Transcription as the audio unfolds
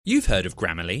You've heard of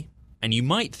Grammarly, and you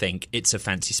might think it's a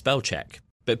fancy spell check,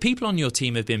 but people on your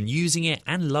team have been using it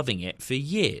and loving it for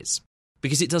years,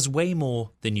 because it does way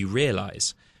more than you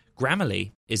realise.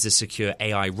 Grammarly is a secure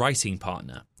AI writing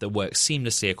partner that works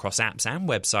seamlessly across apps and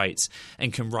websites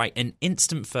and can write an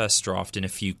instant first draft in a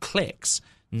few clicks,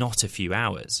 not a few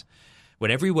hours.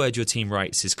 When every word your team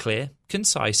writes is clear,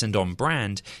 concise and on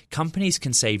brand, companies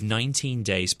can save 19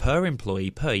 days per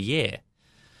employee per year.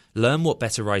 Learn what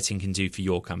better writing can do for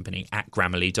your company at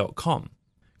Grammarly.com.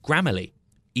 Grammarly.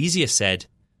 Easier said,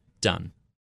 done.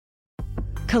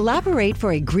 Collaborate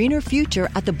for a greener future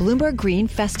at the Bloomberg Green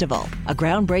Festival, a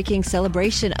groundbreaking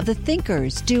celebration of the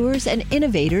thinkers, doers, and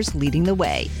innovators leading the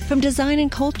way. From design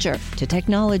and culture to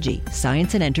technology,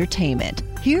 science, and entertainment.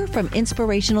 Hear from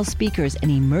inspirational speakers and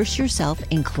immerse yourself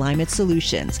in climate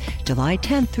solutions. July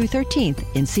 10th through 13th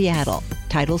in Seattle.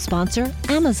 Title sponsor,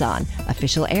 Amazon.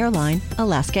 Official airline,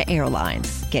 Alaska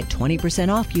Airlines. Get 20%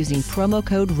 off using promo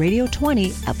code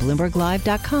Radio20 at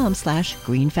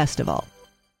BloombergLive.com/greenfestival.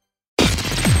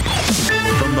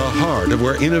 From the heart of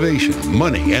where innovation,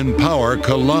 money, and power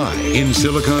collide in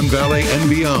Silicon Valley and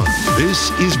beyond, this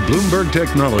is Bloomberg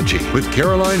Technology with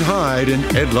Caroline Hyde and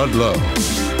Ed Ludlow.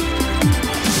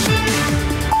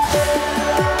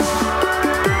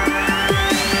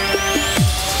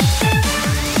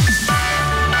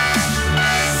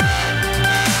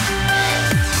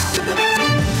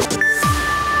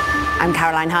 I'm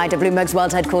Caroline Hyde at Bloomberg's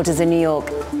World Headquarters in New York.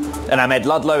 And I'm Ed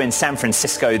Ludlow in San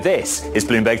Francisco. This is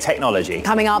Bloomberg Technology.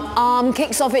 Coming up, Arm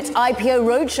kicks off its IPO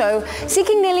roadshow,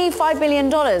 seeking nearly $5 billion.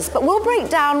 But we'll break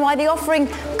down why the offering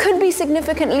could be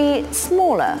significantly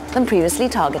smaller than previously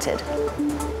targeted.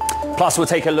 Plus, we'll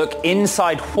take a look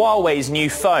inside Huawei's new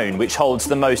phone, which holds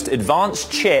the most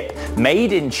advanced chip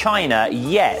made in China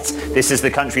yet. This as the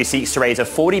country seeks to raise a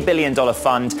 $40 billion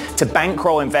fund to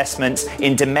bankroll investments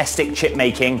in domestic chip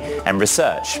making and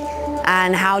research.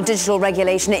 And how digital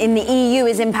regulation in the EU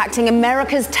is impacting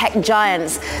America's tech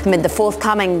giants amid the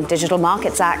forthcoming Digital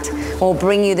Markets Act. We'll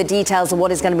bring you the details of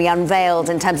what is going to be unveiled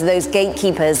in terms of those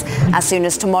gatekeepers as soon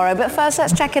as tomorrow. But first,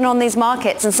 let's check in on these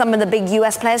markets and some of the big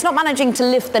US players not managing to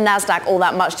lift the Nasdaq all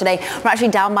that much today. We're actually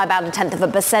down by about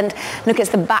 0.1%. Look, it's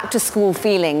the back-to-school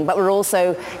feeling, but we're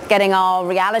also getting our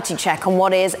reality check on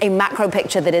what is a macro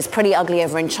picture that is pretty ugly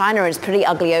over in China, is pretty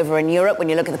ugly over in Europe. When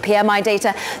you look at the PMI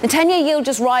data, the 10-year yield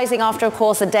just rising after, of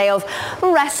course, a day of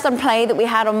rest and play that we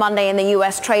had on Monday in the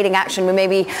US trading action. We may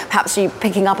be perhaps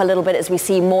picking up a little bit as we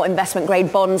see more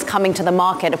investment-grade bonds coming to the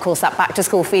market. Of course, that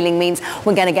back-to-school feeling means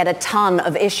we're going to get a ton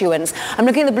of issuance. I'm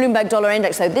looking at the Bloomberg Dollar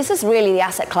Index, though. This is really the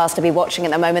asset class to be watching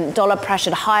at the moment. Dollar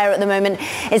pressured higher at the moment.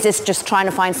 Is this just trying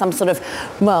to find some sort of,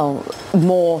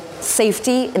 more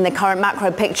safety in the current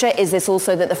macro picture? Is this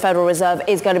also that the Federal Reserve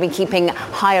is going to be keeping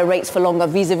higher rates for longer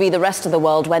vis-a-vis the rest of the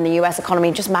world when the US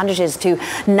economy just manages to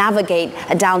navigate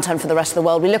a downturn for the rest of the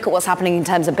world? We look at what's happening in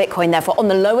terms of Bitcoin. Therefore, on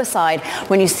the lower side,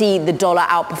 when you see the dollar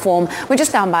outperform, we're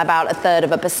just down by about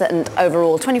 0.33%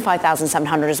 overall.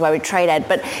 25,700 is where we trade, Ed.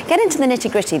 But get into the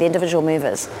nitty-gritty, the individual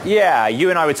movers. Yeah, you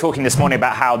and I were talking this morning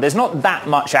about how there's not that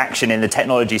much action in the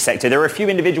technology sector. There are a few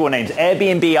individual names.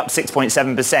 Airbnb up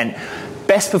 6.7%.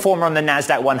 Best performer on the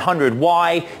NASDAQ 100.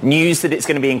 Why? News that it's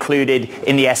going to be included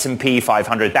in the S&P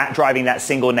 500. That driving that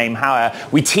single name higher.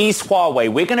 We teased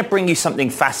Huawei. We're going to bring you something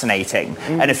fascinating.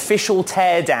 An official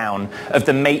teardown of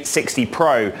the Mate 60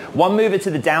 Pro. One mover to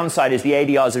the downside is the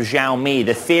ADRs of Xiaomi.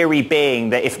 The theory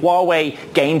being that if Huawei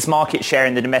gains market share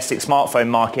in the domestic smartphone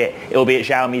market, it will be at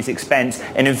Xiaomi's expense.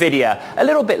 And Nvidia, a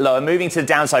little bit lower. Moving to the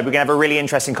downside, we're going to have a really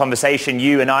interesting conversation,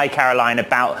 you and I, Caroline,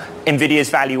 about Nvidia's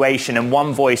valuation, and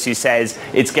one voice who says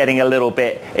it's getting a little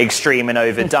bit extreme and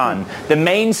overdone. The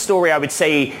main story, I would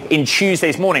say, in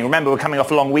Tuesday's morning, remember we're coming off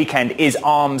a long weekend, is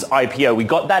Arm's IPO. We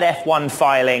got that F1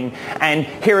 filing, and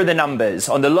here are the numbers.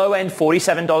 On the low end,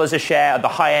 $47 a share. At the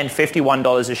high end,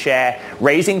 $51 a share,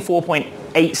 raising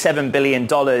 $4.87 billion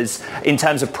in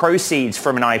terms of proceeds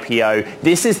from an IPO.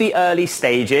 This is the early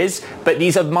stages, but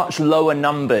these are much lower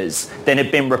numbers than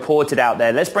have been reported out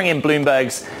there. Let's bring in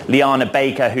Bloomberg's Liana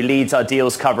Baker, who leads our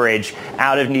deals coverage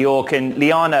out of New York. And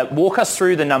Liana, walk us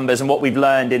through the numbers and what we've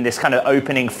learned in this kind of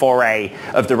opening foray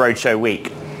of the roadshow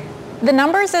week. The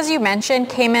numbers, as you mentioned,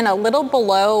 came in a little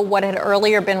below what had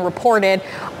earlier been reported.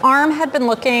 ARM had been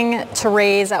looking to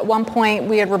raise, at one point,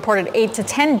 we had reported $8 to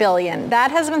 $10 billion. That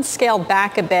has been scaled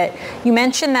back a bit. You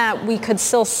mentioned that we could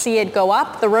still see it go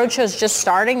up. The roadshow is just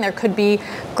starting. There could be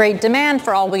great demand,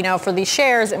 for all we know, for these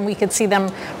shares, and we could see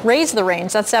them raise the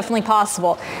range. That's definitely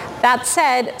possible. That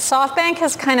said, SoftBank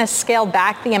has kind of scaled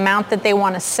back the amount that they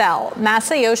want to sell.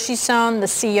 Masayoshi Son, the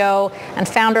CEO and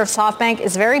founder of SoftBank,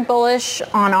 is very bullish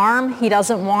on ARM. down. He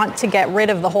doesn't want to get rid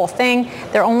of the whole thing.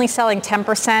 They're only selling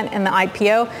 10% in the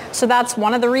IPO. So that's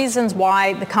one of the reasons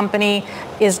why the company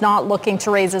is not looking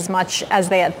to raise as much as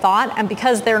they had thought. And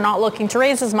because they're not looking to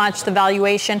raise as much, the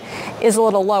valuation is a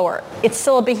little lower. It's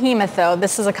still a behemoth, though.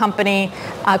 This is a company,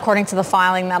 according to the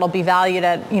filing, that'll be valued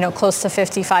at, close to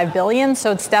 $55 billion.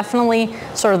 So it's definitely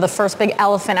sort of the first big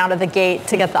elephant out of the gate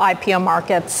to get the IPO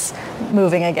markets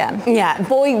moving again. Yeah,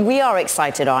 boy, we are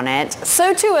excited on it.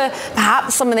 So too are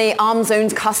perhaps some of the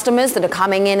ARM-owned customers that are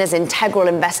coming in as integral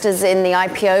investors in the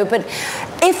IPO. But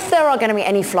if there are going to be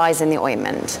any flies in the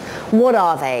ointment, what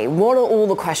are they? What are all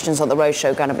the questions on the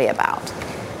roadshow going to be about?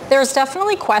 There's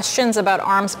definitely questions about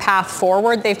ARM's path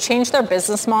forward. They've changed their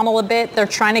business model a bit. They're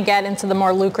trying to get into the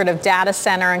more lucrative data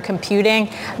center and computing,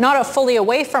 not fully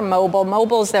away from mobile.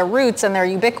 Mobile's their roots, and they're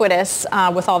ubiquitous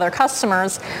with all their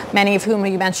customers, many of whom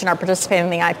you mentioned are participating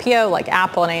in the IPO, like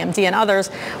Apple and AMD and others.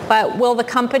 But will the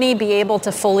company be able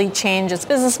to fully change its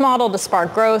business model to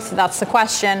spark growth? That's the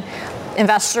question.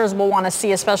 Investors will want to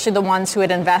see, especially the ones who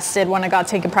had invested when it got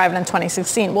taken private in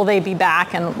 2016. Will they be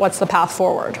back, and what's the path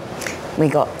forward? We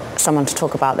got someone to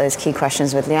talk about those key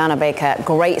questions with Liana Baker.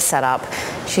 Great setup.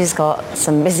 She's got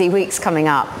some busy weeks coming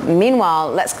up.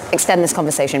 Meanwhile, let's extend this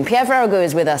conversation. Pierre Ferragu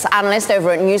is with us, analyst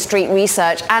over at New Street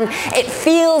Research. And it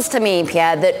feels to me,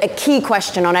 Pierre, that a key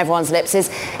question on everyone's lips is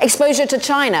exposure to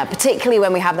China, particularly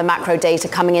when we have the macro data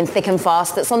coming in thick and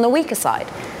fast that's on the weaker side.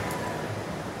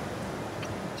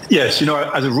 Yes,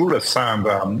 as a rule of thumb,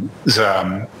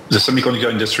 the semiconductor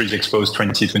industry is exposed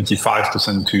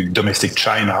 20-25% to domestic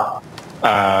China.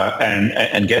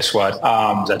 And guess what?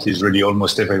 That is really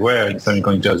almost everywhere in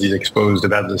semiconductors is exposed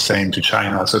about the same to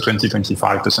China. So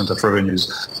 20-25% of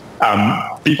revenues.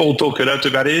 People talk a lot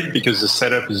about it because the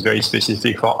setup is very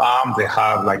specific for ARM. They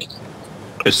have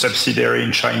a subsidiary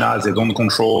in China they don't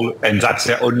control, and that's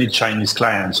their only Chinese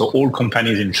client. So all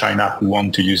companies in China who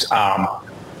want to use ARM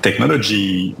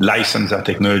technology, license their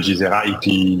technology, their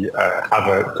IP, have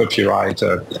a copyright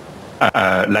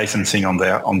licensing on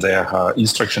their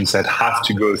instruction set, have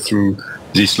to go through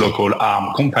this local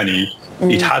ARM company.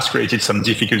 It has created some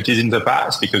difficulties in the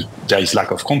past because there is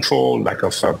lack of control, lack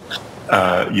of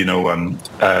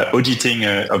auditing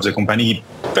of the company,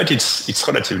 but it's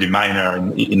relatively minor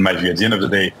in my view. At the end of the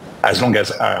day, as long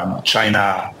as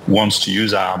China wants to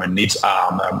use ARM and needs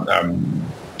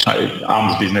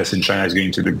ARM's business in China is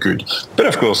going to look good. But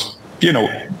of course, you know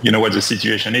what the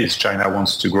situation is. China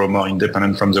wants to grow more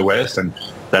independent from the West, and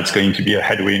that's going to be a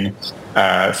headwind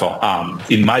for ARM.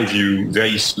 In my view,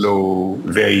 very slow,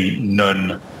 very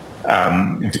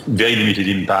limited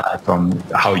impact on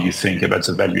how you think about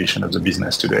the valuation of the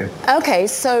business today. Okay,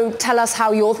 so tell us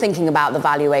how you're thinking about the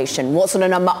valuation. What sort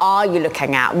of number are you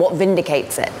looking at? What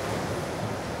vindicates it?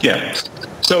 Yeah,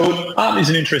 so ARM is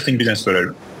an interesting business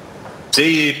model.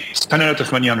 They spend a lot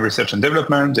of money on research and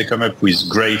development. They come up with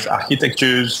great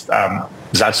architectures.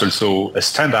 That's also a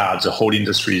standard. The whole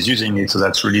industry is using it. So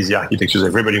that's really the architectures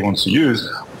everybody wants to use.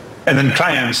 And then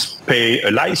clients pay a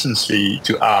license fee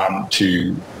to ARM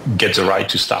to get the right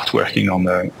to start working on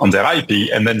their IP.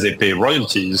 And then they pay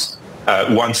royalties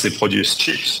once they produce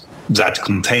chips that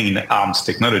contain ARM's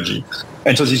technology.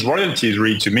 And so these royalties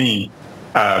really, to me,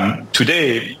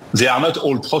 today, they are not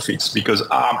all profits because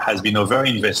ARM has been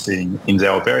over-investing in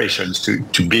their operations to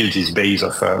build this base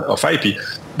of IP.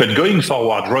 But going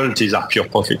forward, royalties are pure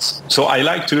profits. So I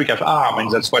like to look at ARM, and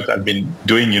that's what I've been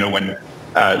doing, when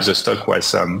the stock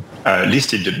was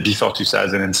listed before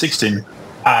 2016,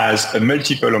 as a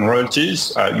multiple on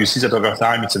royalties. You see that over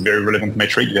time, it's a very relevant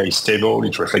metric, very stable.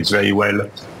 It reflects very well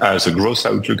the growth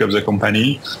outlook of the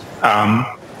company.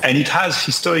 And it has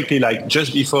historically,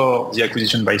 just before the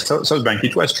acquisition by SoftBank,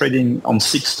 it was trading on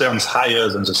 6 turns higher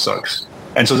than the stocks.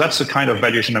 And so that's the kind of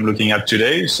valuation I'm looking at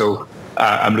today. So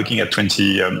I'm looking at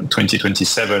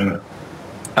 2027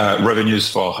 revenues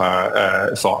for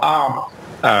ARM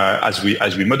as we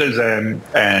model them.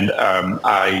 And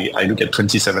I look at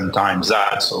 27 times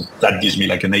that. So that gives me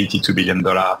an $82 billion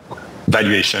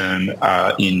valuation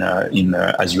as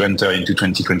you enter into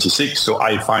 2026. So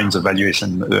I find the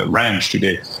valuation range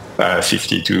today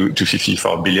 50 to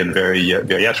 54 billion very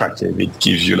very attractive. It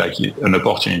gives you an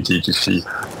opportunity to see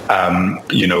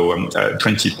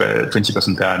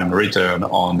 20% per annum return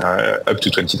on up to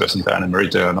 20% per annum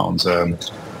return on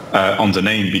the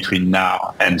name between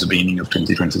now and the beginning of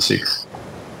 2026.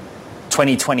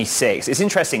 2026. It's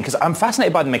interesting because I'm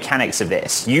fascinated by the mechanics of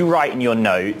this. You write in your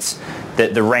notes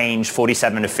that the range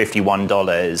 $47 to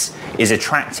 $51 is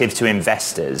attractive to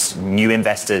investors, new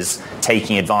investors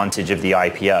taking advantage of the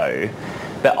IPO.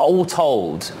 But all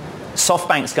told,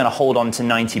 SoftBank's going to hold on to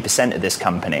 90% of this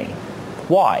company.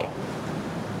 Why?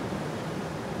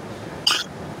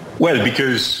 Well,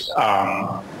 because,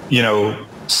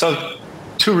 so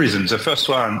two reasons. The first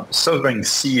one, SoftBank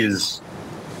sees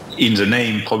in the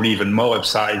name probably even more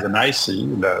upside than I see.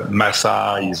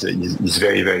 Massa is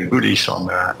very, very bullish on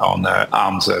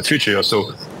ARM's future.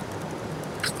 So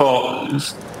for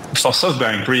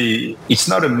SoftBank, really, it's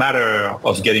not a matter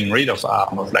of getting rid of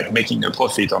ARM, of like making a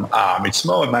profit on ARM. It's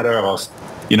more a matter of,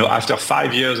 after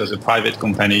 5 years as a private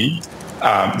company,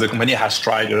 the company has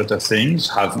tried a lot of things,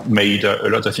 have made a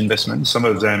lot of investments. Some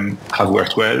of them have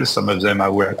worked well, some of them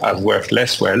have worked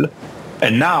less well.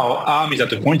 And now ARM is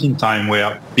at a point in time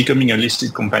where becoming a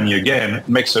listed company again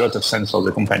makes a lot of sense for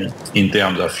the company in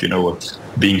terms of,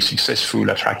 being successful,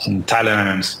 attracting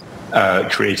talent,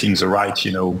 creating the right,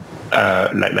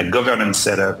 like governance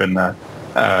setup and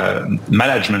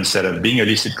management setup. Being a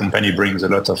listed company brings a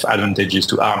lot of advantages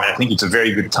to ARM. And I think it's a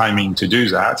very good timing to do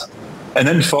that. And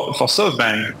then for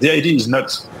SoftBank, the idea is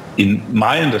not, in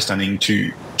my understanding,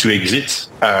 to exit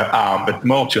ARM, but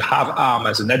more to have ARM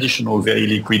as an additional very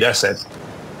liquid asset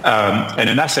and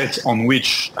an asset on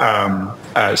which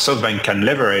SoftBank can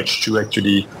leverage to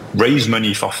actually raise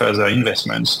money for further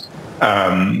investments.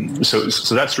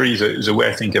 So that's really the way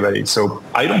I think about it. So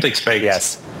I don't expect,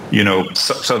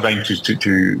 SoftBank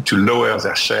to lower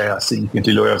their share,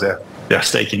 significantly lower their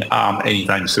stake in ARM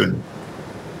anytime soon.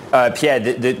 Pierre,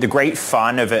 the great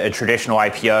fun of a traditional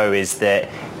IPO is that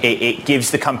it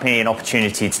gives the company an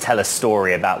opportunity to tell a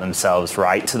story about themselves,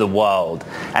 right, to the world.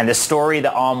 And the story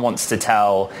that ARM wants to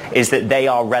tell is that they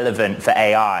are relevant for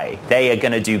AI. They are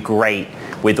going to do great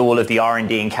with all of the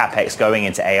R&D and CapEx going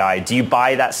into AI. Do you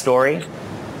buy that story?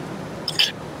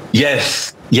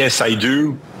 Yes, I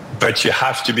do. But you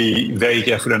have to be very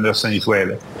careful to understand it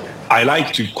well. I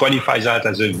like to qualify that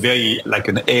as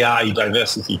an AI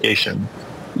diversification.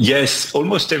 Yes,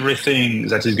 almost everything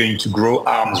that is going to grow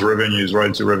ARM's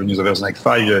royalty revenues over the next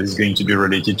 5 years is going to be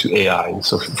related to AI.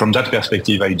 So from that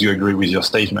perspective, I do agree with your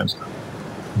statement.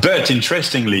 But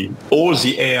interestingly, all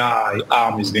the AI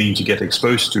ARM is going to get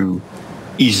exposed to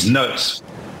is not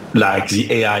like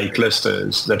the AI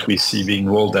clusters that we see being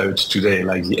rolled out today,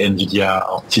 like the NVIDIA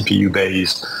or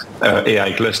TPU-based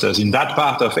AI clusters. In that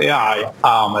part of AI,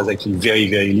 ARM has actually very,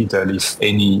 very little, if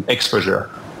any, exposure.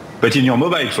 But in your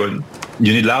mobile phone,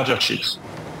 you need larger chips.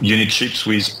 You need chips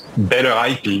with better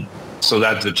IP so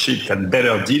that the chip can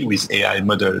better deal with AI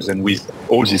models and with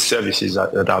all these services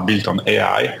that are built on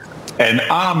AI. And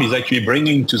ARM is actually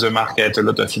bringing to the market a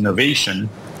lot of innovation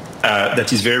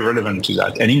that is very relevant to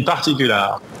that. And in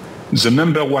particular, the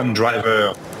number one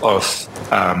driver of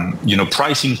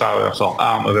pricing power for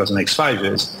ARM over the next 5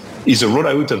 years is the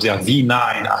rollout of their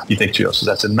V9 architecture. So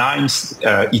that's a ninth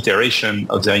iteration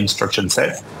of their instruction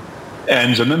set.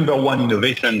 And the number one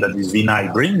innovation that this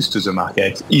V9 brings to the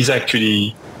market is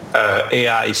actually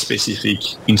AI-specific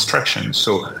instructions.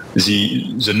 So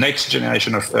the next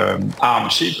generation of ARM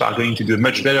chips are going to do a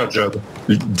much better job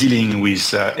dealing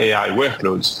with AI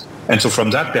workloads. And so from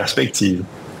that perspective,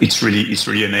 it's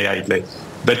really an AI play.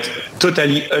 But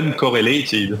totally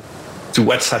uncorrelated to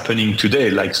what's happening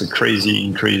today, like the crazy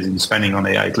increase in spending on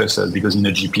AI clusters, because in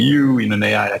a GPU, in an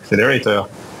AI accelerator,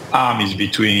 ARM is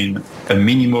between a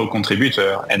minimal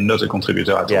contributor and not a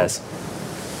contributor at all. Yes.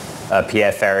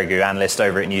 Pierre Ferragu, analyst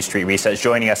over at New Street Research,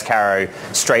 joining us, Caro,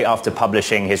 straight after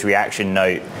publishing his reaction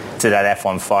note to that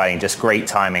F1 filing. Just great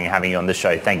timing having you on the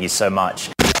show. Thank you so much.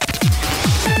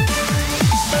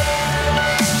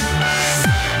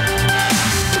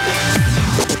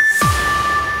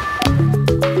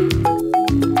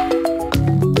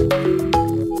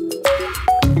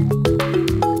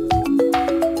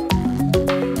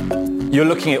 You're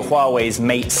looking at Huawei's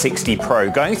Mate 60 Pro,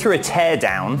 going through a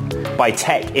teardown by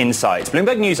Tech Insights.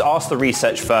 Bloomberg News asked the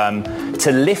research firm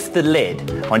to lift the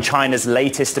lid on China's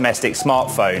latest domestic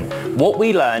smartphone. What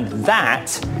we learned,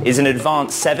 that is an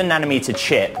advanced 7nm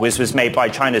chip, which was made by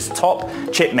China's top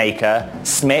chip maker,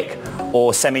 SMIC,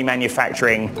 or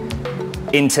Semi-Manufacturing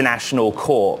International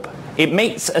Corp. It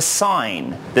makes a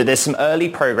sign that there's some early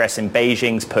progress in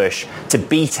Beijing's push to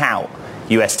beat out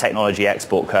US technology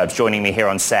export curbs. Joining me here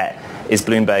on set is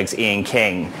Bloomberg's Ian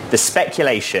King. The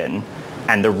speculation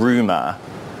and the rumor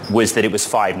was that it was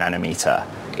 5nm.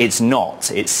 It's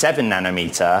not. It's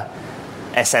 7nm.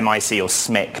 SMIC or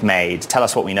SMIC made. Tell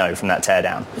us what we know from that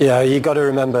teardown. Yeah, you got to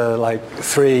remember,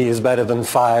 3 is better than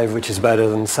 5, which is better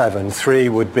than 7. 3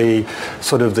 would be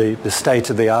sort of the state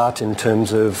of the art in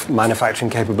terms of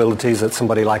manufacturing capabilities that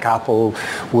somebody like Apple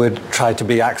would try to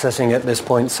be accessing at this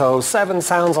point. So 7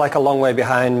 sounds like a long way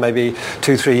behind, maybe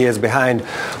 2-3 years behind.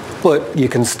 But you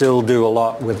can still do a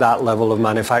lot with that level of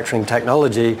manufacturing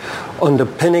technology.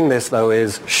 Underpinning this, though,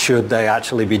 is should they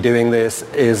actually be doing this?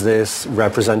 Is this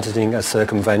representing a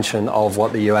circumvention of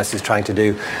what the US is trying to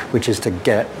do, which is to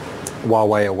get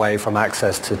Huawei away from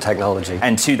access to technology?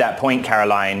 And to that point,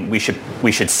 Caroline, we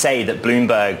should say that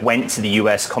Bloomberg went to the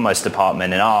US Commerce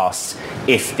Department and asked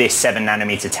if this 7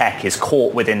 nanometer tech is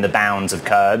caught within the bounds of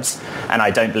curbs, and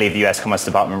I don't believe the US Commerce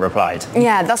Department replied.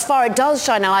 Yeah, thus far it does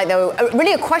shine a light, though,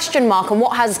 really a question mark on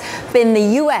what has been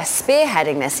the US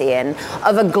spearheading this, Ian,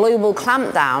 of a global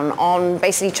clampdown on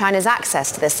basically China's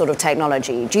access to this sort of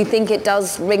technology. Do you think it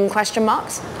does ring question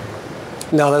marks?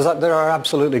 No, there are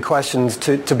absolutely questions.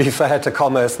 To be fair to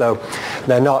Commerce, though,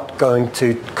 they're not going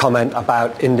to comment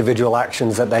about individual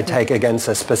actions that they take against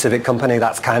a specific company.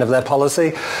 That's kind of their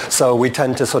policy. So we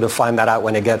tend to sort of find that out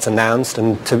when it gets announced,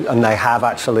 and they have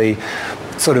actually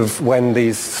sort of, when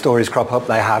these stories crop up,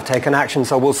 they have taken action.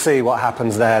 So we'll see what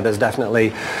happens there. There's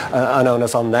definitely an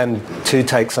onus on them to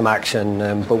take some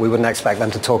action, but we wouldn't expect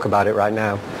them to talk about it right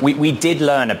now. We did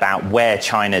learn about where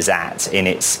China's at in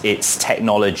its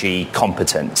technology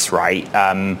competence, right?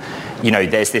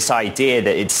 There's this idea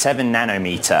that it's 7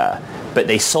 nanometer, but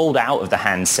they sold out of the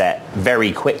handset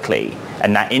very quickly.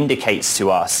 And that indicates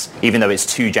to us, even though it's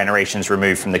 2 generations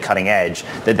removed from the cutting edge,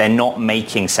 that they're not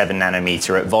making 7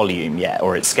 nanometer at volume yet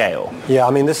or at scale. Yeah,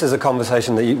 I mean, this is a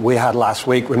conversation that we had last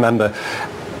week. Remember,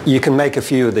 you can make a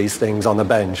few of these things on the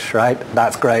bench, right?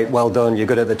 That's great, well done, you're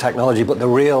good at the technology, but the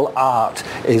real art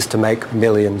is to make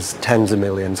millions, tens of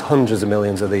millions, hundreds of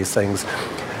millions of these things.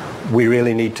 We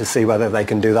really need to see whether they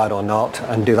can do that or not,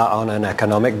 and do that on an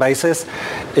economic basis.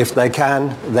 If they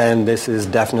can, then this is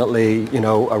definitely,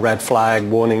 a red flag,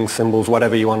 warning symbols,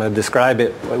 whatever you want to describe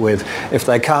it with. If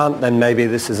they can't, then maybe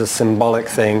this is a symbolic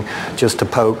thing just to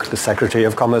poke the Secretary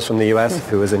of Commerce from the US,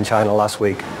 who was in China last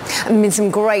week. I mean,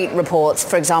 some great reports,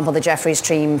 for example, the Jefferies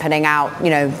team putting out,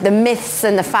 the myths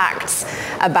and the facts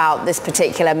about this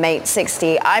particular Mate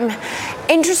 60. I'm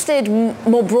interested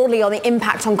more broadly on the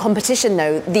impact on competition,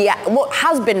 though. What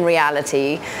has been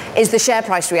reality is the share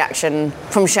price reaction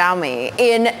from Xiaomi.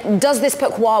 Ian, does this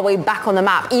put Huawei back on the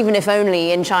map, even if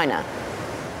only in China?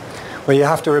 Well, you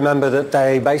have to remember that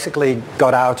they basically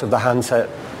got out of the handset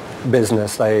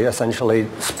business. They essentially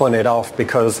spun it off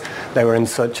because they were in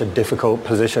such a difficult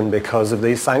position because of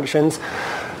these sanctions.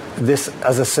 This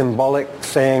as a symbolic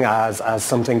thing, as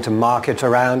something to market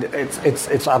around,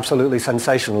 it's absolutely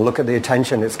sensational. Look at the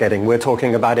attention it's getting. We're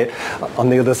talking about it on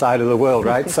the other side of the world,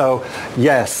 right? So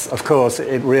yes, of course,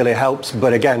 it really helps.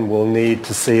 But again, we'll need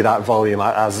to see that volume.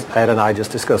 As Ed and I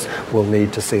just discussed, we'll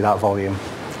need to see that volume.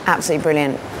 Absolutely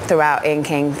brilliant throughout, Ian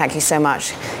King. Thank you so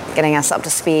much getting us up to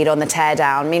speed on the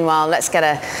teardown. Meanwhile, let's get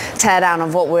a teardown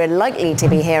of what we're likely to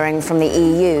be hearing from the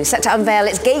EU. Set to unveil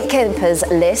its gatekeepers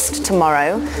list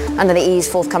tomorrow under the EU's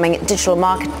forthcoming Digital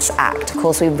Markets Act. Of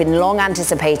course, we've been long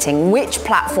anticipating which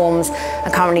platforms are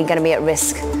currently going to be at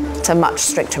risk to much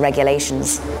stricter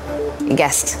regulations. You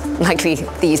guessed, likely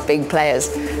these big players.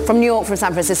 From New York, from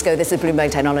San Francisco, this is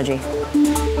Bloomberg Technology.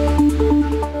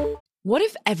 What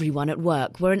if everyone at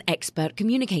work were an expert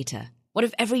communicator? What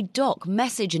if every doc,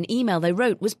 message and email they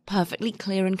wrote was perfectly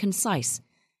clear and concise?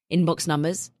 Inbox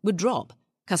numbers would drop,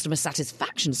 customer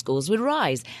satisfaction scores would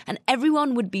rise, and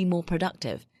everyone would be more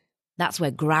productive. That's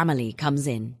where Grammarly comes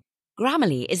in.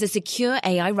 Grammarly is a secure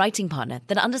AI writing partner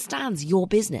that understands your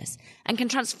business and can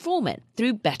transform it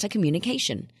through better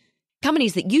communication.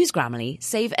 Companies that use Grammarly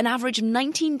save an average of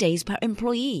 19 days per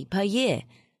employee per year.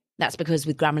 That's because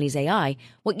with Grammarly's AI,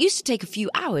 what used to take a few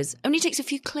hours only takes a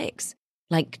few clicks,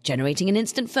 like generating an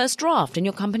instant first draft in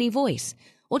your company voice,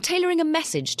 or tailoring a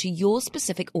message to your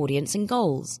specific audience and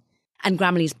goals. And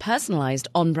Grammarly's personalized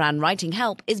on-brand writing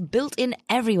help is built in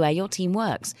everywhere your team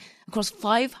works, across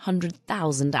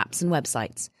 500,000 apps and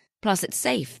websites. Plus, it's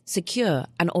safe, secure,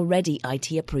 and already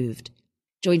IT approved.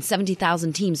 Join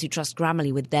 70,000 teams who trust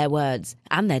Grammarly with their words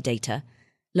and their data.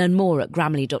 Learn more at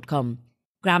Grammarly.com.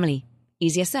 Grammarly.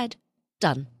 Easier said,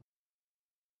 done.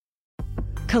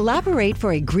 Collaborate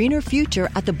for a greener future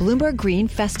at the Bloomberg Green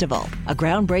Festival, a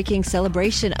groundbreaking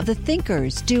celebration of the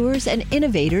thinkers, doers, and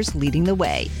innovators leading the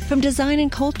way. From design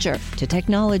and culture to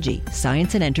technology,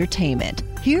 science, and entertainment.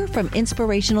 Hear from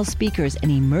inspirational speakers and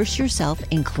immerse yourself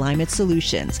in climate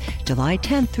solutions. July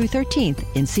 10th through 13th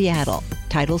in Seattle.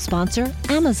 Title sponsor,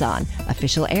 Amazon.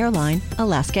 Official airline,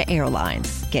 Alaska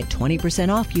Airlines. Get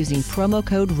 20% off using promo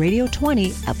code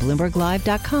radio20 at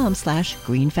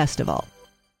BloombergLive.com/greenfestival.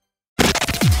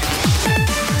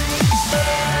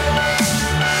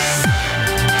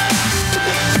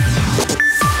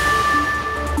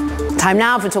 Time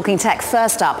now for Talking Tech.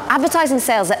 First up, advertising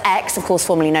sales at X, of course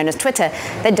formerly known as Twitter,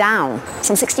 they're down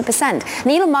some 60%.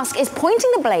 And Elon Musk is pointing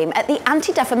the blame at the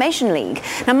Anti-Defamation League.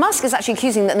 Now, Musk is actually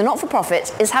accusing that the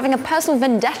not-for-profit is having a personal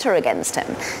vendetta against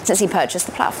him since he purchased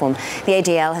the platform. The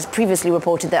ADL has previously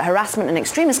reported that harassment and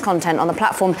extremist content on the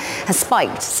platform has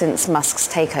spiked since Musk's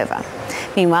takeover.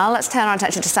 Meanwhile, let's turn our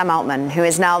attention to Sam Altman, who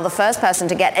is now the first person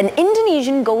to get an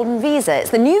Indonesian golden visa.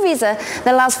 It's the new visa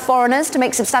that allows foreigners to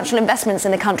make substantial investments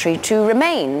in the country to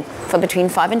remain for between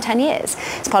 5 and 10 years.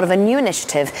 It's part of a new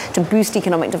initiative to boost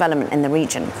economic development in the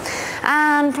region.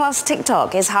 And plus,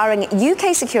 TikTok is hiring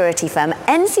UK security firm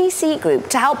NCC Group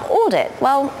to help audit,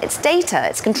 well, its data,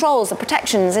 its controls, the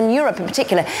protections in Europe in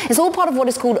particular. It's all part of what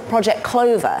is called Project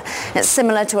Clover. It's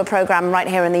similar to a program right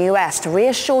here in the US to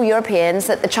reassure Europeans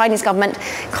that the Chinese government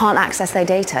can't access their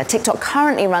data. TikTok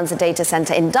currently runs a data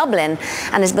center in Dublin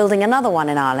and is building another one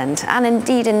in Ireland and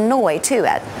indeed in Norway too,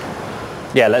 Ed.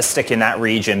 Yeah, let's stick in that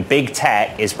region. Big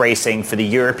tech is bracing for the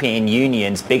European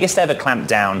Union's biggest ever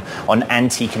clampdown on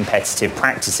anti-competitive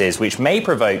practices, which may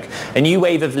provoke a new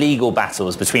wave of legal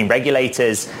battles between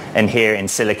regulators and here in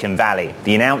Silicon Valley.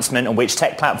 The announcement on which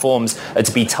tech platforms are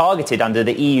to be targeted under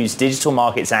the EU's Digital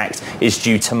Markets Act is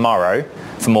due tomorrow.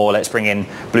 For more, let's bring in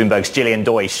Bloomberg's Gillian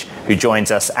Deutsch, who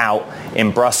joins us out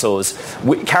in Brussels.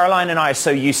 Caroline and I are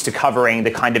so used to covering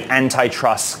the kind of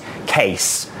antitrust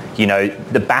case, you know,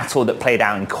 the battle that played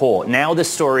out in court. Now the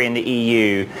story in the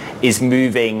EU is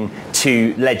moving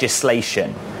to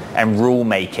legislation and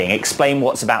rulemaking. Explain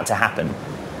what's about to happen.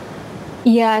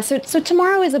 Yeah, so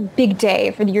tomorrow is a big day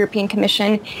for the European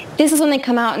Commission. This is when they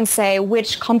come out and say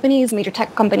which companies, major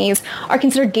tech companies, are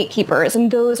considered gatekeepers, and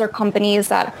those are companies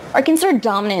that are considered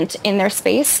dominant in their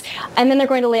space. And then they're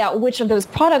going to lay out which of those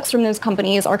products from those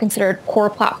companies are considered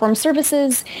core platform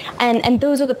services, and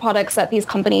those are the products that these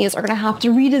companies are going to have to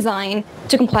redesign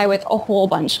to comply with a whole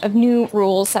bunch of new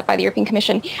rules set by the European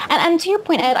Commission. And to your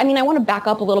point, Ed, I mean, I want to back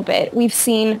up a little bit. We've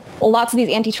seen lots of these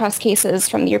antitrust cases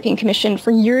from the European Commission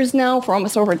for years now, for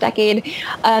almost over a decade.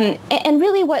 And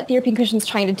really what the European Commission is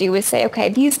trying to do is say, okay,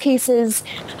 these cases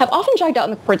have often dragged out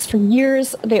in the courts for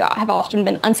years. They have often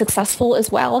been unsuccessful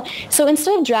as well. So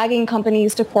instead of dragging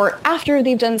companies to court after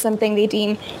they've done something they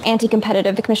deem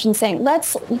anti-competitive, the Commission is saying,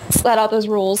 let's let out those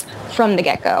rules from the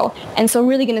get-go. And so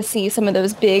really going to see some of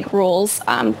those big rules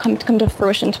come to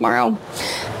fruition tomorrow.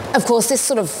 Of course, this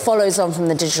sort of follows on from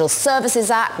the Digital Services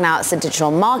Act. Now it's the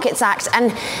Digital Markets Act.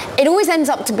 And it always ends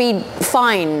up to be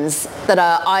fines that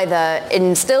are either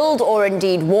instilled or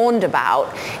indeed warned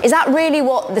about. Is that really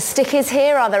what the stick is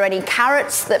here? Are there any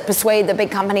carrots that persuade the big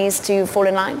companies to fall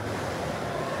in line?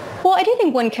 Well, I do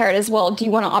think one carrot as well, do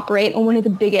you want to operate on one of the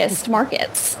biggest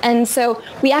markets? And so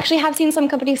we actually have seen some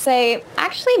companies say,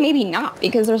 actually, maybe not,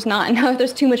 because there's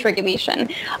too much regulation.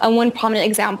 One prominent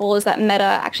example is that Meta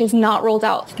actually has not rolled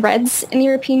out Threads in the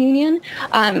European Union.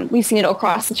 We've seen it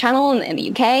across the channel in the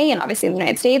UK and obviously in the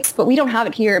United States, but we don't have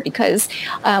it here because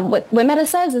what Meta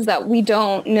says is that we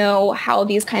don't know how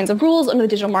these kinds of rules under the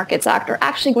Digital Markets Act are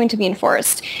actually going to be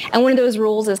enforced. And one of those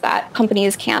rules is that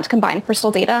companies can't combine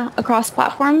personal data across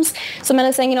platforms. So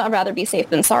Meta's saying, I'd rather be safe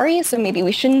than sorry, so maybe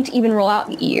we shouldn't even roll out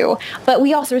in the EU. But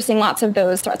we also are seeing lots of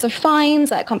those threats of fines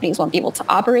that companies won't be able to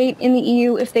operate in the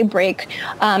EU if they break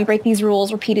these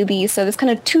rules repeatedly. So this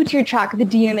kind of two-tier track, the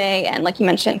DMA and, like you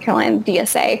mentioned, Caroline,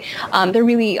 DSA, there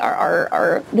really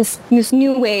are this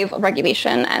new wave of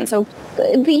regulation. And so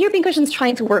the European Commission is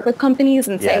trying to work with companies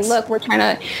and say, look, we're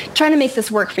trying to make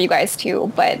this work for you guys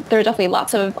too. But there are definitely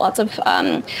lots of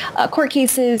court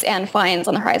cases and fines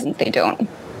on the horizon if they don't.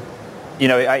 You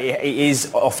know, it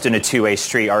is often a two-way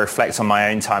street. I reflect on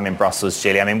my own time in Brussels,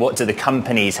 Gilly. I mean, what do the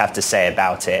companies have to say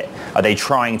about it? Are they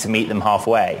trying to meet them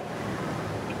halfway?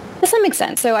 To some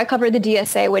extent. So I covered the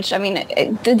DSA, which, I mean,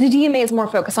 the DMA is more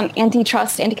focused on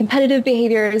antitrust, anti-competitive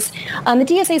behaviors. The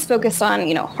DSA is focused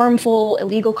on, harmful,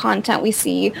 illegal content we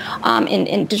see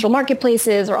in digital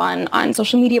marketplaces or on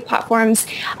social media platforms.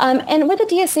 And with the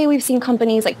DSA, we've seen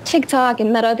companies like TikTok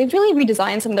and Meta, they've really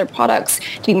redesigned some of their products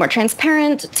to be more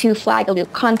transparent, to flag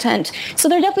illegal content. So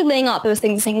they're definitely laying out those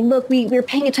things, saying, look, we're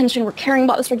paying attention, we're caring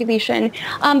about this regulation.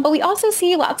 But we also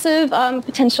see lots of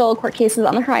potential court cases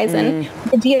on the horizon.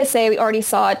 The DSA, we already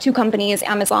saw two companies,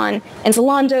 Amazon and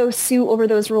Zalando, sue over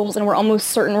those rules, and we're almost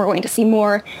certain we're going to see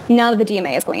more now that the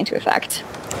DMA is going into effect.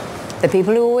 The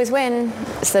people who always win,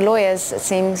 it's the lawyers, it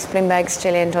seems. Bloomberg's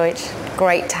Gillian Deutsch.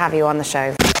 Great to have you on the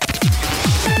show.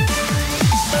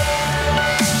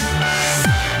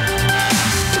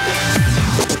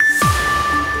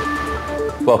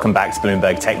 Welcome back to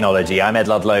Bloomberg Technology. I'm Ed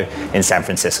Ludlow in San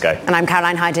Francisco. And I'm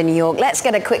Caroline Hyde in New York. Let's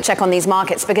get a quick check on these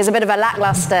markets because a bit of a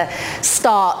lackluster start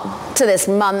start to this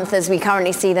month as we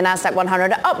currently see the NASDAQ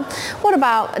 100 up, what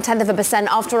about 0.1%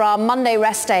 after our Monday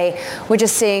rest day? We're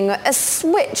just seeing a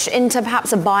switch into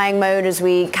perhaps a buying mode as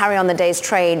we carry on the day's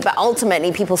trade, but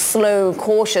ultimately people slow,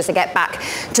 cautious to get back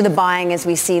to the buying as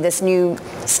we see this new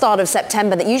start of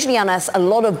September that usually unearths a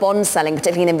lot of bond selling,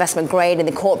 particularly in the investment grade in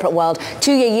the corporate world.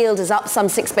 2-year yield is up some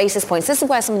 6 basis points. This is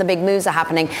where some of the big moves are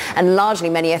happening, and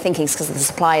largely many are thinking it's because the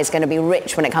supply is going to be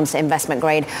rich when it comes to investment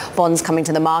grade bonds coming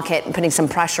to the market, putting some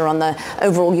pressure on the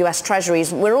overall US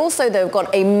treasuries. We're also, though,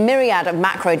 got a myriad of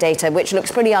macro data, which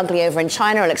looks pretty ugly over in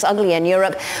China. It looks ugly in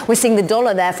Europe. We're seeing the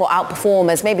dollar, therefore,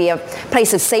 outperform as maybe a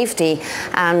place of safety,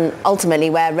 and ultimately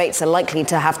where rates are likely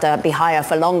to have to be higher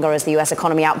for longer as the US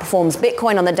economy outperforms.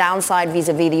 Bitcoin on the downside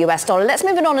vis-a-vis the US dollar. Let's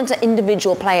move it on into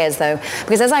individual players, though,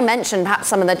 because as I mentioned, perhaps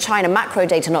some of the China macro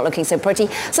data not looking so pretty.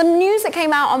 Some news that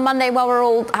came out on Monday while we're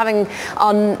all having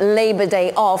on Labor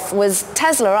Day off was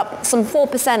Tesla up some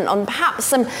 4% on perhaps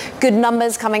some good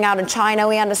numbers coming out of China.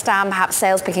 We understand perhaps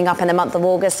sales picking up in the month of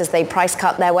August as they price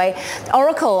cut their way.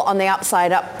 Oracle on the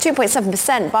upside up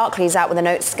 2.7%. Barclays out with the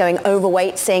notes going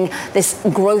overweight, seeing this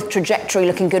growth trajectory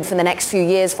looking good for the next few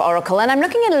years for Oracle. And I'm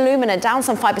looking at Illumina down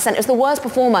some 5%. It's the worst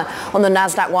performer on the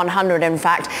NASDAQ 100, in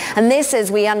fact. And this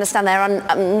is, we understand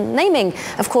they're naming,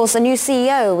 of course, a new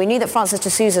CEO. We knew that Francis de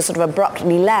Souza sort of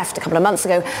abruptly left a couple of months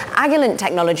ago. Agilent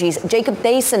Technologies, Jacob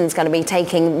Dayson's going to be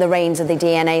taking the reins of the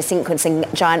DNA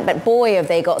sequencing giant. But boy, have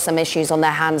they got some issues on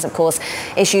their hands, of course.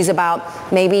 Issues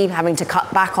about maybe having to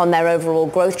cut back on their overall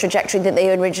growth trajectory that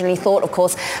they originally thought. Of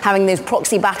course, having those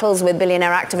proxy battles with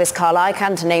billionaire activist Carl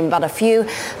Icahn, to name but a few.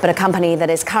 But a company that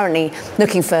is currently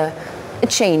looking for a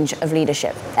change of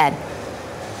leadership. Ed.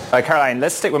 Caroline,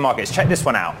 let's stick with markets. Check this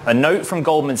one out. A note from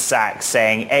Goldman Sachs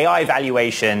saying AI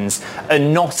valuations are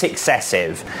not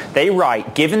excessive. They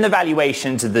write, given the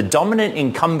valuations of the dominant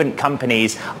incumbent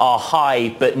companies are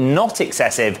high but not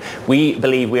excessive, we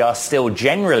believe we are still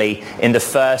generally in the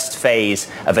first phase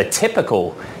of a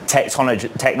typical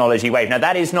technology wave. Now,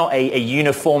 that is not a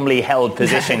uniformly held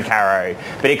position, Caro,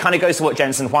 but it kind of goes to what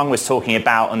Jensen Huang was talking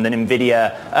about on the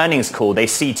NVIDIA earnings call. They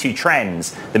see two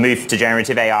trends, the move to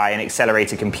generative AI and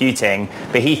accelerated computing,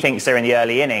 but he thinks they're in the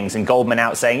early innings, and Goldman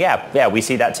out saying, yeah, we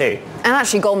see that too. And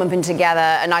actually, Goldman put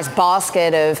together a nice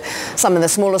basket of some of the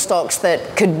smaller stocks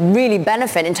that could really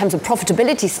benefit in terms of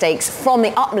profitability stakes from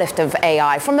the uplift of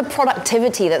AI, from the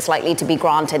productivity that's likely to be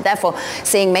granted, therefore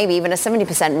seeing maybe even a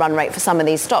 70% run rate for some of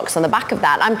these stocks on the back of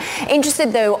that. I'm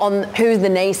interested, though, on who the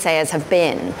naysayers have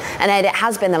been. And Ed, it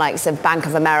has been the likes of Bank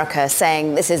of America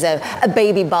saying this is a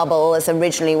baby bubble, as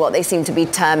originally what they seem to be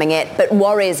terming it, but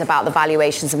worries about the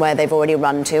valuations and where they've already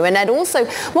run to. And Ed, also,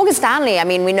 Morgan Stanley, I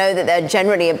mean, we know that they're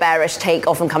generally a bearish take,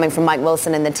 often coming from Mike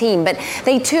Wilson and the team, but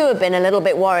they too have been a little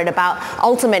bit worried about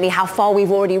ultimately how far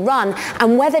we've already run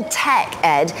and whether tech,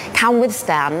 Ed, can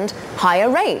withstand higher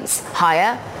rates,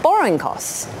 higher borrowing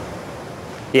costs.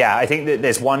 Yeah, I think that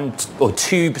there's one or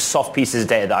two soft pieces of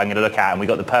data that I'm going to look at, and we've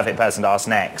got the perfect person to ask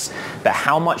next. But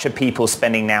how much are people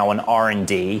spending now on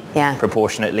R&D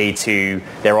proportionately to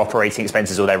their operating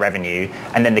expenses or their revenue,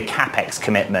 and then the CapEx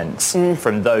commitments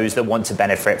from those that want to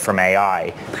benefit from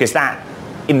AI? Because that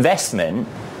investment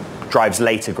drives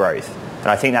later growth. And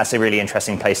I think that's a really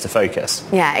interesting place to focus.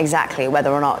 Yeah, exactly.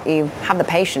 Whether or not you have the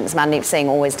patience, Mandeep Singh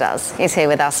always does. He's here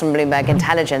with us from Bloomberg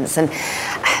Intelligence. And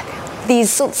these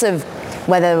sorts of,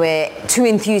 whether we're too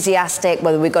enthusiastic,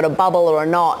 whether we've got a bubble or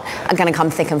not, are going to come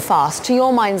thick and fast. To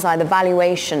your mind's eye, the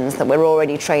valuations that we're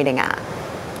already trading at?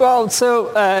 Well,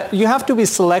 so you have to be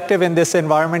selective in this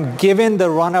environment, given the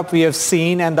run-up we have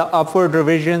seen and the upward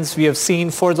revisions we have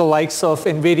seen for the likes of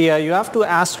NVIDIA. You have to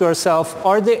ask yourself,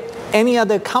 are there any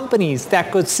other companies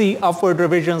that could see upward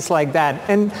revisions like that?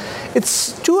 And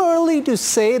it's too early to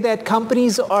say that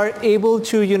companies are able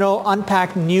to,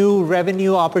 unpack new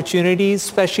revenue opportunities,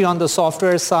 especially on the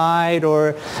software side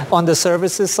or on the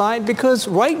services side, because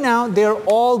right now they're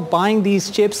all buying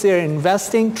these chips, they're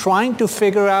investing, trying to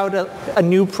figure out a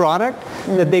new product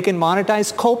that they can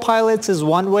monetize. Copilots is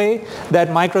one way that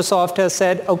Microsoft has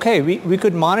said, okay, we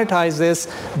could monetize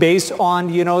this based on,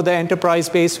 the enterprise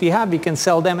base we have. We can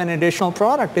sell them an additional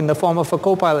product in the form of a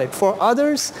Copilot. For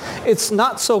others, it's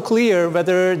not so clear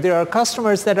whether there are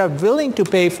customers that are willing to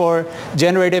pay for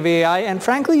generative AI. And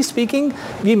frankly speaking,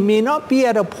 we may not be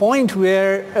at a point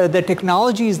where the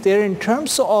technology is there in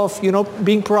terms of,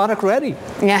 being product ready.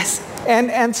 Yes.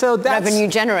 And so that's revenue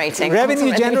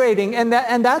generating.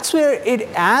 And that's where it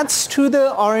adds to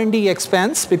the R&D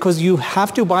expense, because you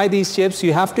have to buy these chips,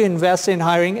 you have to invest in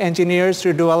hiring engineers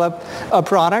to develop a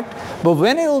product. But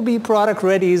when it will be product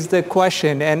ready is the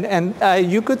question. And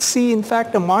you could see, in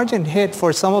fact, a margin hit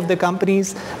for some of the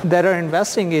companies that are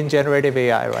investing in generative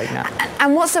AI right now.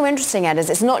 And what's so interesting, Ed, is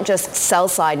it's not just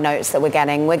sell-side notes that we're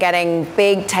getting. We're getting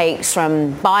big takes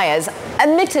from buyers.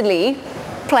 Admittedly,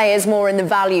 players more in the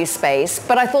value space,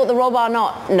 but I thought the Rob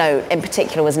Arnott note in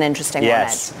particular was an interesting one,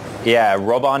 Ed. Yeah,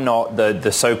 Rob Arnott,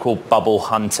 the so-called bubble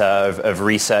hunter of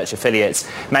research affiliates.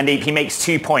 Mandeep, he makes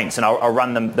 2 points, and I'll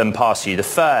run them past you. The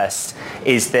first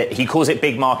is that he calls it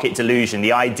big market delusion,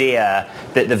 the idea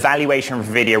that the valuation of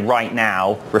NVIDIA right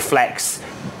now reflects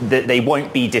that they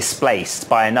won't be displaced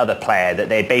by another player, that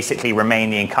they basically remain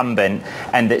the incumbent,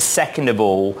 and that second of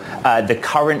all, the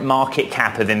current market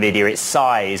cap of NVIDIA, its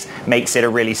size, makes it a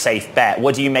really safe bet.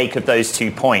 What do you make of those 2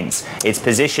 points? Its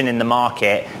position in the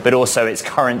market, but also its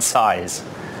current size.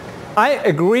 I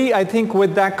agree, I think,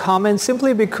 with that comment,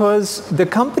 simply because the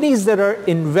companies that are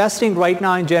investing right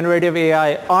now in generative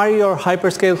AI are your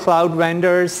hyperscale cloud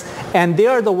vendors, and they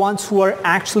are the ones who are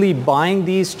actually buying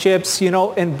these chips,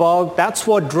 in bulk. That's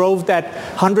what drove that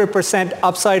 100%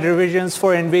 upside revisions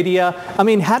for NVIDIA. I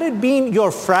mean, had it been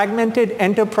your fragmented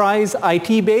enterprise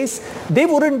IT base, they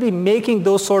wouldn't be making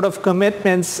those sort of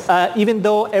commitments, even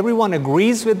though everyone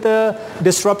agrees with the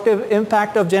disruptive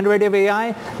impact of generative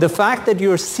AI. The fact that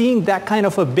you're seeing that kind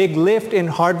of a big lift in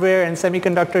hardware and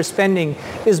semiconductor spending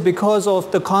is because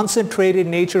of the concentrated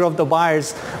nature of the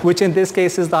buyers, which in this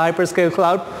case is the hyperscale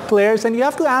cloud players. And you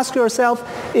have to ask yourself,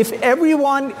 if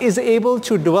everyone is able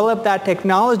to develop that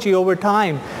technology over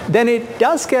time, then it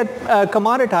does get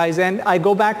commoditized. And I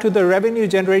go back to the revenue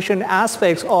generation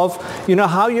aspects of,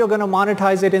 how you're going to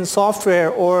monetize it in software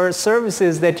or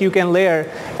services that you can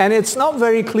layer. And it's not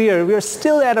very clear. We're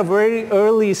still at a very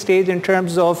early stage in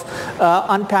terms of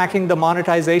unpacking the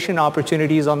monetization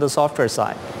opportunities on the software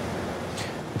side.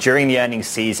 During the earnings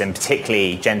season,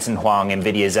 particularly Jensen Huang,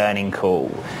 NVIDIA's earning call,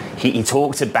 he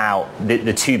talked about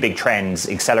the two big trends,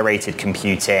 accelerated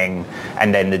computing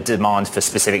and then the demand for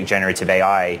specific generative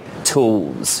AI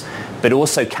tools, but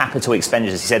also capital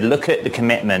expenditures. He said, look at the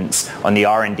commitments on the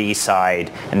R&D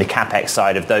side and the CapEx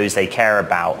side of those they care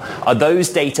about. Are those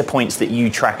data points that you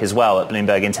track as well at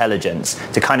Bloomberg Intelligence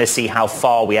to kind of see how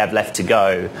far we have left to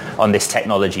go on this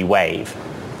technology wave?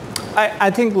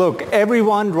 I think, look,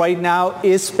 everyone right now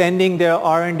is spending their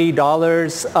R&D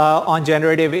dollars on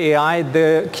generative AI.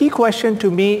 The key question to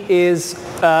me is,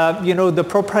 the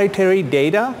proprietary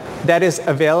data that is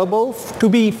available to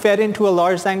be fed into a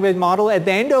large language model. At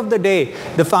the end of the day,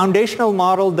 the foundational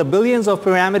model, the billions of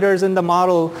parameters in the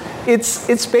model,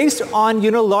 it's based on,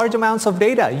 large amounts of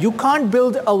data. You can't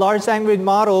build a large language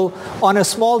model on a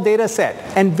small data set.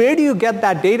 And where do you get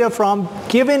that data from,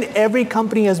 given every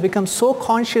company has become so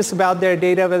conscious about their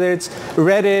data, whether it's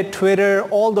Reddit, Twitter,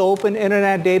 all the open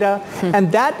internet data.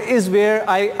 And that is where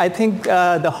I think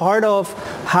the heart of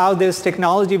how this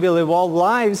technology will evolve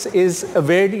lives is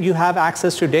where you have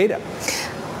access to data.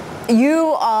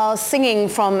 You are singing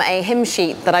from a hymn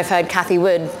sheet that I've heard Kathy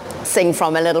Wood sing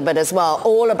from a little bit as well,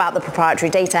 all about the proprietary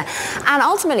data. And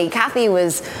ultimately, Kathy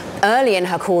was early in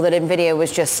her call that NVIDIA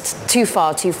was just too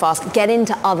far, too fast. Get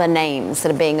into other names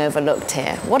that are being overlooked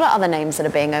here. What are other names that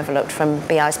are being overlooked from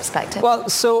BI's perspective? Well,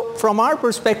 so from our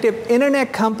perspective,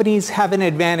 internet companies have an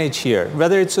advantage here.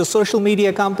 Whether it's the social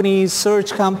media companies,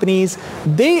 search companies,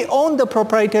 they own the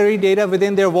proprietary data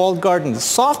within their walled gardens.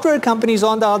 Software companies,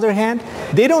 on the other hand,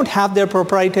 they don't have their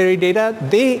proprietary data.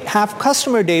 They have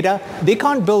customer data. They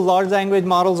can't build large language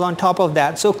models on top of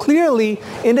that. So clearly,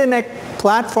 internet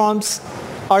platforms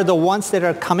are the ones that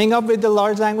are coming up with the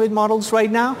large language models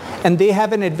right now, and they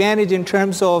have an advantage in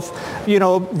terms of,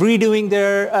 redoing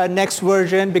their next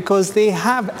version because they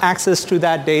have access to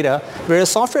that data, whereas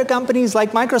software companies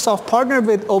like Microsoft partnered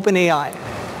with OpenAI.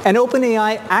 And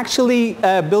OpenAI actually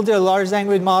built their large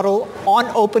language model on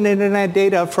open internet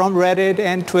data from Reddit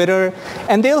and Twitter,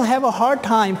 and they'll have a hard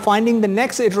time finding the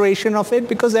next iteration of it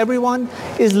because everyone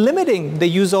is limiting the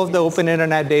use of the open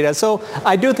internet data. So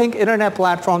I do think internet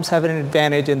platforms have an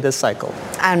advantage in this cycle.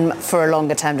 And for a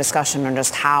longer term discussion on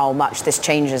just how much this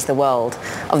changes the world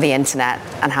of the internet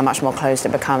and how much more closed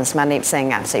it becomes, Mandeep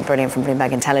Singh, absolutely brilliant from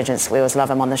Bloomberg Intelligence. We always love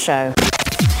him on the show.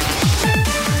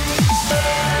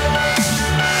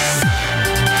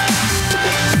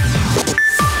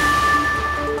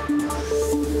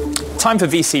 Time for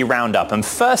VC Roundup. And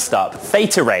first up,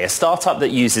 Theta Ray, a startup that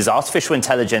uses artificial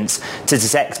intelligence to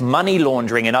detect money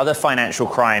laundering and other financial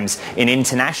crimes in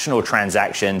international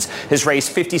transactions, has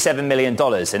raised $57 million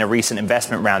in a recent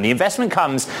investment round. The investment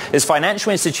comes as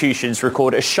financial institutions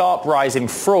record a sharp rise in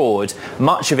fraud,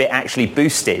 much of it actually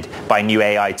boosted by new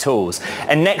AI tools.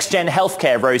 And next-gen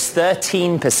healthcare rose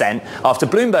 13% after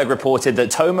Bloomberg reported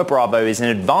that Thoma Bravo is in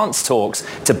advanced talks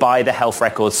to buy the health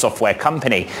records software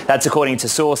company. That's according to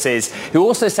sources who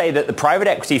also say that the private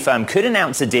equity firm could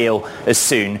announce a deal as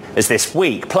soon as this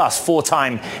week. Plus,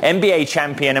 four-time NBA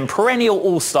champion and perennial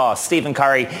all-star Stephen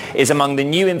Curry is among the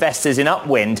new investors in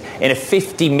Upwind in a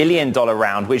 $50 million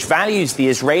round, which values the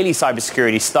Israeli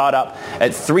cybersecurity startup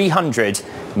at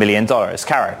 $300 million.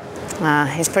 Caro.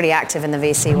 He's pretty active in the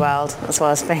VC world, as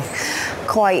well as being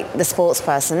quite the sports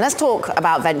person. Let's talk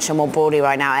about venture more broadly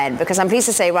right now, Ed, because I'm pleased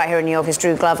to say right here in New York is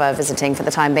Drew Glover visiting for the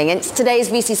time being. It's today's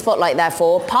VC Spotlight,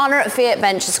 therefore. Partner at Fiat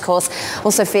Ventures, of course,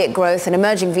 also Fiat Growth, an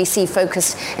emerging VC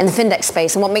focused in the fintech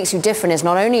space. And what makes you different is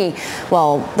not only,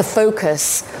 well, the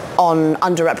focus on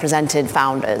underrepresented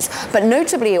founders, but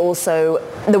notably also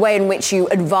the way in which you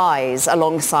advise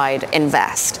alongside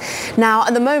invest. Now,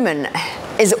 at the moment,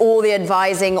 is all the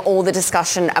advising, all the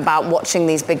discussion about watching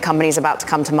these big companies about to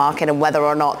come to market and whether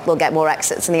or not we'll get more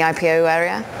exits in the IPO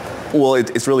area? Well,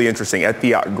 it's really interesting. At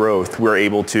Fiat Growth, we're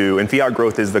able to, and Fiat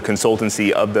Growth is the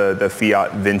consultancy of the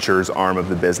Fiat Ventures arm of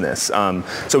the business.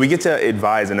 So we get to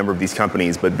advise a number of these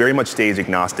companies, but very much stage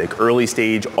agnostic, early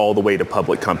stage all the way to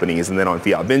public companies. And then on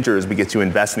Fiat Ventures, we get to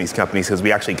invest in these companies because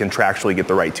we actually contractually get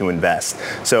the right to invest.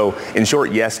 So in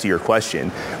short, yes to your question,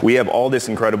 we have all this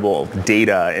incredible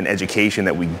data and education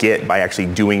that we get by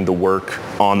actually doing the work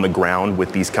on the ground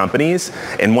with these companies.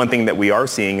 And one thing that we are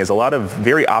seeing is a lot of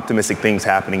very optimistic things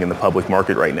happening in the public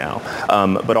market right now.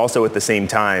 But also at the same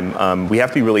time, we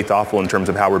have to be really thoughtful in terms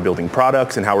of how we're building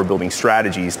products and how we're building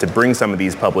strategies to bring some of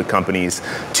these public companies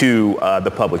to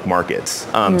the public markets.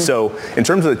 So in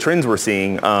terms of the trends we're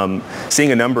seeing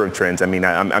a number of trends. I mean,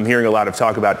 I'm hearing a lot of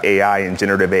talk about AI and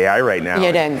generative AI right now.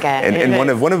 You don't get it.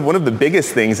 And one of the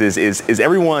biggest things is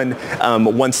everyone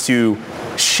wants to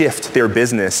shift their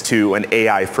business to an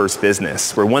AI first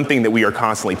business, where one thing that we are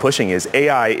constantly pushing is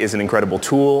AI is an incredible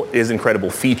tool, it is an incredible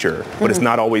feature, but it's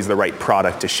not always the right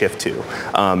product to shift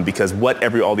to, because what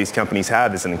all these companies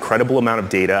have is an incredible amount of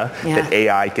data that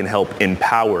AI can help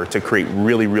empower to create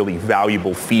really, really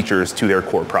valuable features to their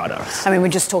core products. I mean, we're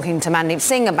just talking to Mandeep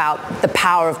Singh about the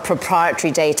power of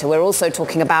proprietary data. We're also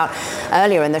talking about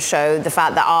earlier in the show the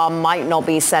fact that ARM might not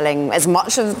be selling as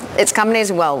much of its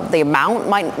companies. Well, the amount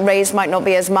raised might not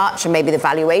be as much, and maybe the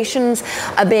valuations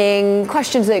are being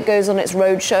questioned as it goes on its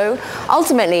roadshow.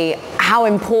 Ultimately, how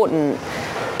important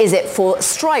is it for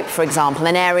Stripe, for example,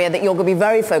 an area that you're going to be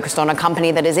very focused on, a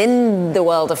company that is in the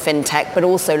world of fintech, but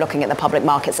also looking at the public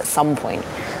markets at some point?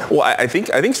 Well, I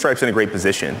think Stripe's in a great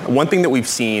position. One thing that we've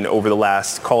seen over the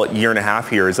last, call it year and a half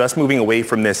here, is us moving away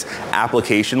from this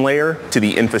application layer to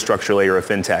the infrastructure layer of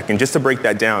fintech. And just to break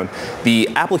that down, the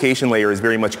application layer is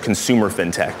very much consumer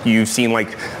fintech. You've seen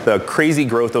like the crazy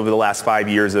growth over the last 5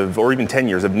 years or even 10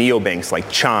 years of neobanks like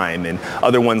Chime and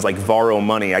other ones like Varo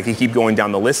Money. I could keep going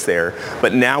down the list there.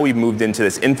 But now we've moved into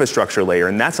this infrastructure layer,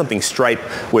 and that's something Stripe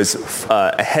was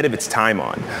ahead of its time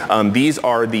on. These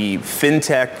are the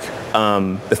fintech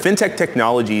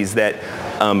technologies that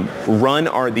run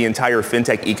the entire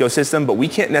fintech ecosystem, but we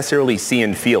can't necessarily see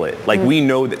and feel it. Like we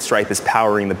know that Stripe is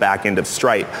powering the back end of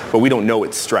Stripe, but we don't know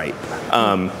it's Stripe.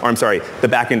 The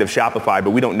back end of Shopify,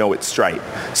 but we don't know it's Stripe.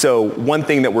 So one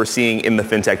thing that we're seeing in the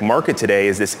fintech market today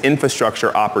is this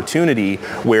infrastructure opportunity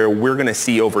where we're going to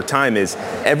see over time is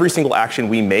every single action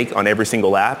we make on every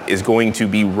single app is going to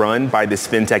be run by this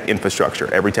fintech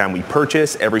infrastructure. Every time we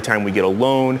purchase, every time we get a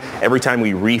loan, every time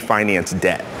we refinance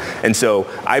debt. And so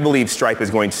I believe Stripe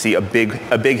is going to see a big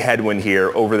headwind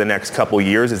here over the next couple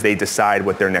years as they decide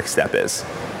what their next step is.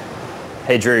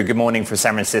 Hey Drew, good morning from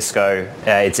San Francisco.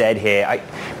 It's Ed here.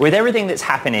 With everything that's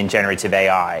happened in generative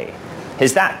AI,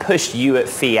 has that pushed you at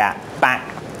Fiat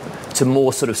back to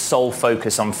more sort of sole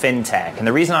focus on fintech? And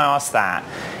the reason I ask that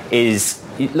is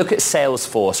you look at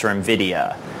Salesforce or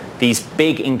NVIDIA, these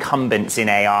big incumbents in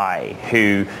AI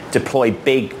who deploy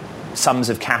big sums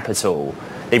of capital.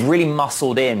 They've really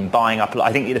muscled in buying up.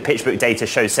 I think the PitchBook data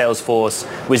shows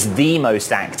Salesforce was the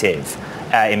most active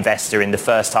investor in the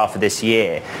first half of this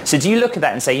year. So do you look at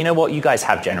that and say, you know what, you guys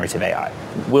have generative AI.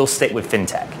 We'll stick with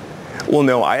fintech? Well,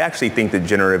 no, I actually think that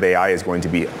generative AI is going to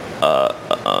be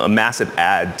a massive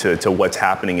add to what's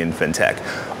happening in fintech.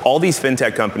 All these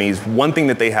fintech companies, one thing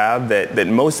that they have that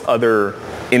most other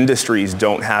industries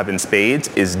don't have in spades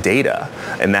is data.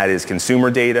 And that is consumer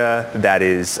data, that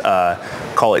is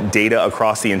call it data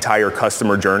across the entire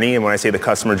customer journey. And when I say the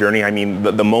customer journey, I mean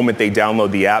the moment they download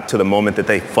the app to the moment that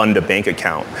they fund a bank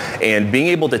account. And being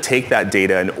able to take that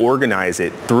data and organize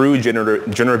it through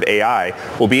generative AI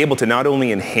will be able to not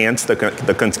only enhance the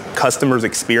customer's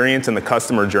experience and the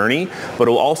customer journey, but it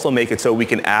will also make it so we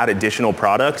can add additional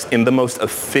products in the most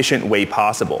efficient way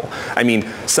possible. I mean,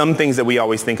 some things that we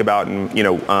always think about,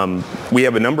 and we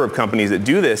have a number of companies that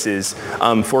do this, is,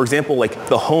 for example, like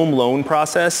the home loan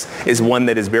process is one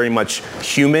that is very much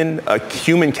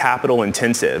human capital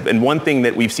intensive. And one thing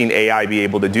that we've seen AI be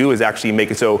able to do is actually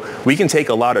make it so we can take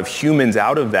a lot of humans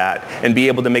out of that and be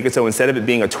able to make it so instead of it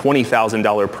being a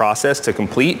 $20,000 process to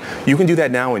complete, you can do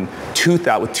that now in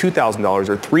 $2,000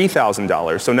 or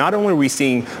 $3,000. So not only are we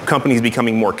seeing companies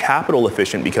becoming more capital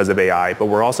efficient because of AI, but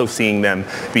we're also seeing them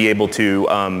be able to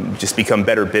just become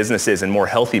better businesses and more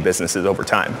healthy businesses over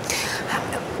time.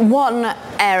 One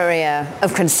area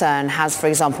of concern has, for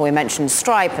example, we mentioned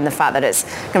Stripe and the fact that it's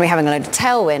going to be having a load of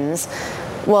tailwinds.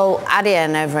 Well,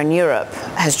 Adyen over in Europe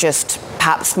has just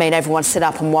perhaps made everyone sit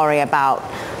up and worry about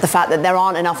the fact that there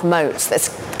aren't enough moats that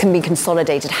can be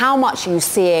consolidated. How much are you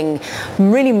seeing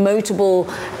really moatable,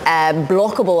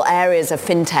 blockable areas of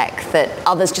fintech that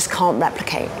others just can't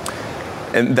replicate?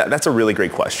 And that's a really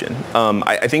great question.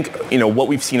 I think what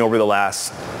we've seen over the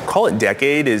last, call it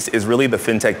decade, is really the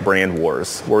fintech brand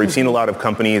wars, where we've seen a lot of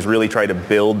companies really try to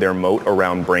build their moat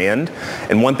around brand.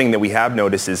 And one thing that we have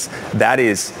noticed is that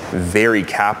is very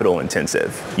capital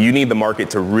intensive. You need the market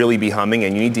to really be humming,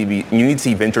 and you need to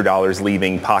see venture dollars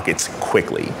leaving pockets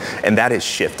quickly, and that has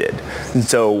shifted. And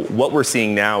so what we're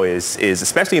seeing now is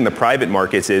especially in the private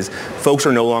markets, is folks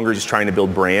are no longer just trying to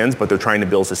build brands, but they're trying to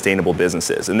build sustainable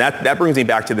businesses, and that brings me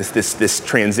back to this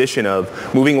transition of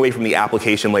moving away from the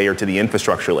application layer to the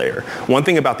infrastructure layer. One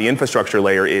thing about the infrastructure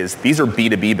layer is these are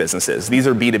B2B businesses. These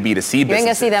are B2B2C businesses. You ain't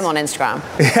gonna see them on Instagram.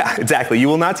 Yeah, exactly. You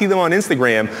will not see them on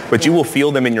Instagram, but you will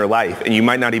feel them in your life, and you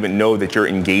might not even know that you're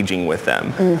engaging with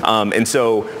them. And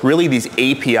so really these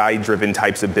API-driven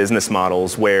types of business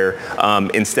models where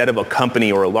instead of a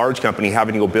company or a large company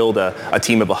having to go build a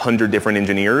team of 100 different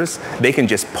engineers, they can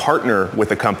just partner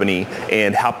with a company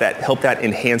and help that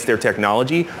enhance their technology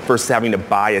versus having to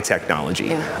buy a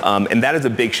technology. And that is a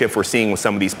big shift we're seeing with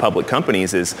some of these public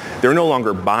companies, is they're no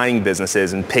longer buying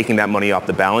businesses and taking that money off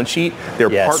the balance sheet. They're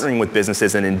partnering with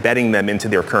businesses and embedding them into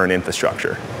their current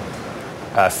infrastructure.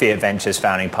 Fiat Ventures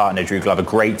founding partner Drew Glover,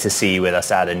 great to see you with us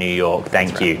out of New York.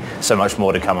 Thank you. So much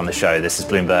more to come on the show. This is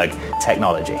Bloomberg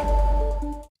Technology.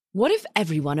 What if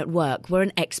everyone at work were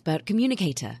an expert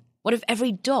communicator? What if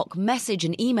every doc, message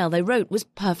and email they wrote was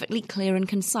perfectly clear and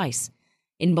concise?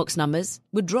 Inbox numbers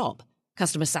would drop,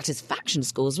 customer satisfaction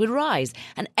scores would rise,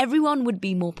 and everyone would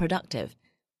be more productive.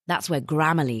 That's where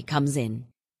Grammarly comes in.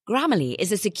 Grammarly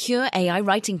is a secure AI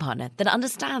writing partner that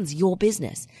understands your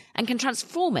business and can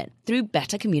transform it through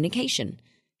better communication.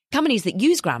 Companies that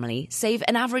use Grammarly save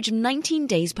an average of 19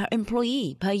 days per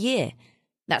employee per year.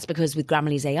 That's because with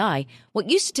Grammarly's AI, what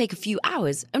used to take a few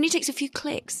hours only takes a few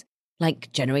clicks,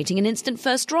 like generating an instant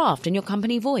first draft in your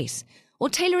company voice, or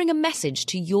tailoring a message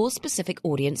to your specific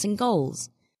audience and goals.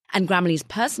 And Grammarly's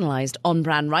personalized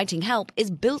on-brand writing help is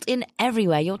built in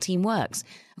everywhere your team works,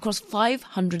 across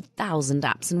 500,000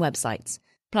 apps and websites.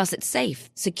 Plus, it's safe,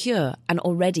 secure, and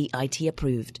already IT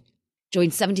approved.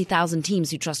 Join 70,000 teams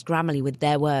who trust Grammarly with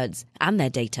their words and their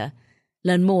data.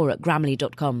 Learn more at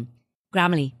Grammarly.com.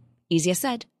 Grammarly. Easier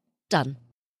said, done.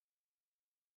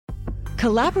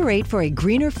 Collaborate for a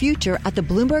greener future at the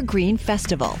Bloomberg Green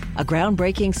Festival, a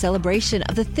groundbreaking celebration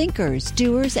of the thinkers,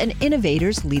 doers, and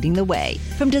innovators leading the way.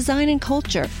 From design and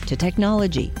culture to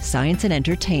technology, science, and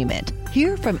entertainment.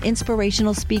 Hear from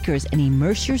inspirational speakers and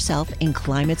immerse yourself in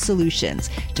climate solutions.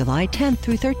 July 10th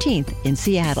through 13th in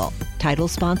Seattle. Title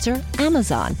sponsor,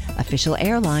 Amazon. Official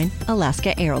airline,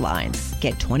 Alaska Airlines.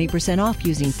 Get 20% off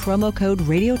using promo code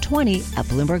Radio20 at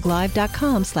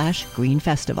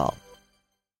BloombergLive.com/greenfestival.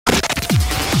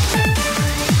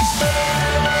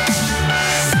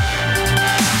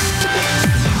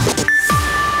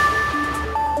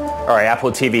 All right, Apple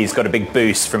TV's got a big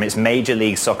boost from its Major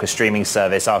League Soccer streaming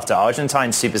service after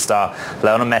Argentine superstar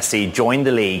Lionel Messi joined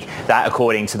the league. That,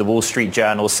 according to the Wall Street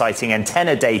Journal, citing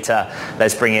Antenna data.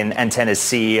 Let's bring in Antenna's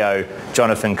CEO,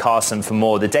 Jonathan Carson, for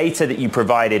more. The data that you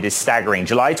provided is staggering.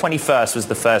 July 21st was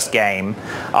the first game.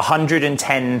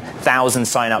 110,000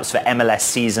 signups for MLS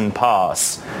Season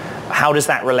Pass. How does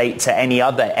that relate to any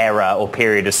other era or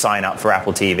period of sign-up for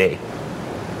Apple TV?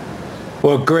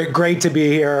 Well, great to be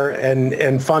here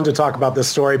and fun to talk about this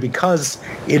story because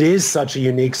it is such a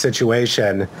unique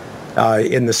situation.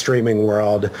 in the streaming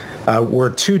world. We're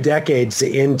 2 decades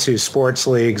into sports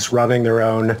leagues running their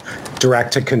own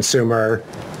direct-to-consumer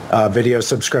video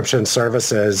subscription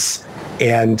services.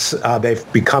 And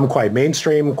they've become quite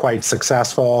mainstream, quite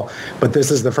successful. But this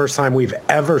is the first time we've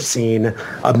ever seen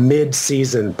a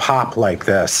mid-season pop like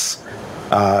this.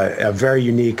 A very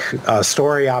unique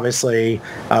story, obviously,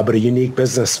 but a unique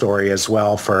business story as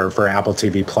well for Apple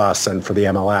TV Plus and for the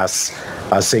MLS,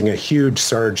 seeing a huge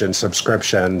surge in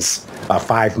subscriptions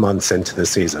 5 months into the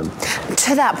season.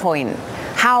 To that point,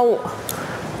 how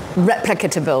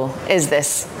replicatable is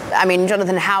this? I mean,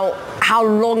 Jonathan, how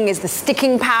long is the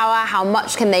sticking power? How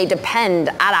much can they depend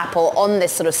at Apple on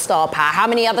this sort of star power? How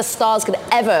many other stars could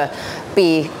ever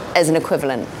be as an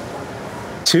equivalent?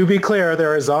 To be clear,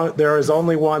 there is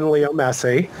only one Leo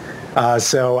Messi,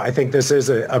 so I think this is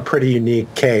a pretty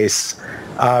unique case.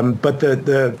 But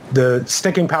the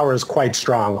sticking power is quite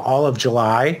strong. All of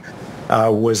July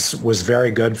was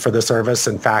very good for the service.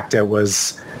 In fact, it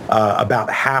was about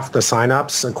half the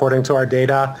signups, according to our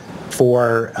data,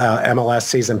 for MLS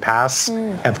Season Pass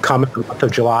have come in the month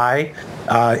of July.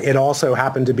 It also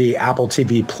happened to be Apple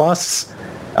TV Plus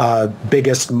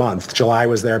biggest month. July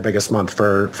was their biggest month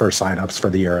for signups for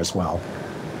the year as well.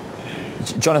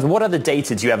 Jonathan, what other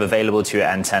data do you have available to you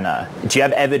at Antenna? Do you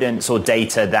have evidence or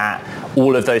data that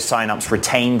all of those signups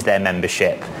retained their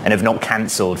membership and have not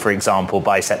cancelled, for example,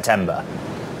 by September?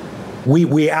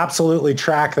 We absolutely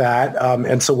track that,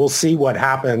 and so we'll see what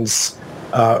happens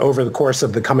over the course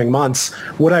of the coming months.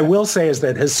 What I will say is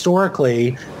that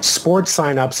historically, sports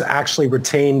signups actually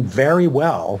retain very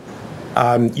well.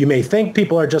 You may think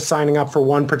people are just signing up for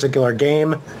one particular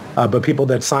game, but people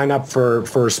that sign up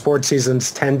for sports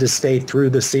seasons tend to stay through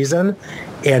the season.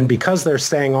 And because they're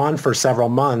staying on for several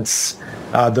months,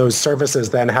 those services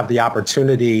then have the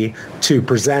opportunity to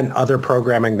present other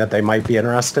programming that they might be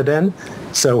interested in.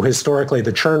 So historically,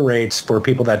 the churn rates for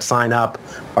people that sign up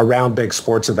around big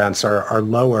sports events are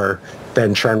lower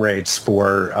than churn rates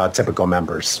for typical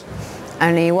members.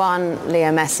 Only one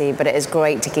Leo Messi, but it is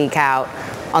great to geek out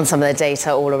on some of the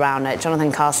data all around it.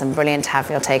 Jonathan Carson, brilliant to have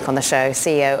your take on the show,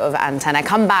 CEO of Antenna.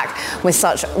 Come back with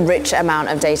such rich amount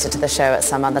of data to the show at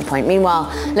some other point.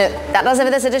 Meanwhile, look, that does it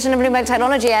for this edition of Bloomberg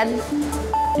Technology, Ed.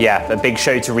 Yeah, a big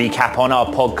show to recap on our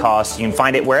podcast. You can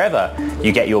find it wherever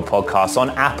you get your podcasts, on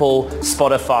Apple,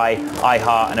 Spotify,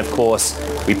 iHeart, and of course,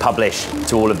 we publish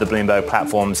to all of the Bloomberg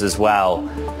platforms as well.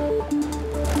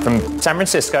 From San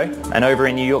Francisco and over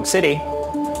in New York City,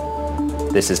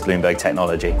 this is Bloomberg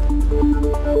Technology.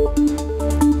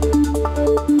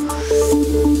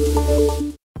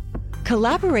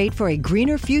 Collaborate for a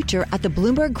greener future at the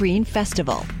Bloomberg Green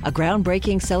Festival, a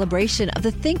groundbreaking celebration of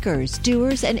the thinkers,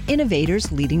 doers, and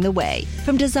innovators leading the way.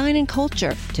 From design and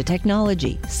culture to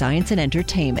technology, science, and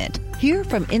entertainment. Hear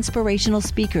from inspirational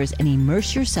speakers and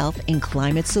immerse yourself in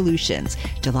climate solutions.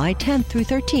 July 10th through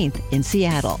 13th in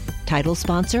Seattle. Title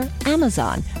sponsor,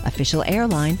 Amazon. Official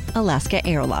airline, Alaska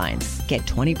Airlines. Get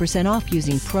 20% off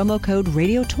using promo code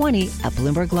radio20 at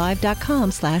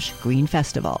BloombergLive.com/Green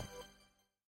Festival.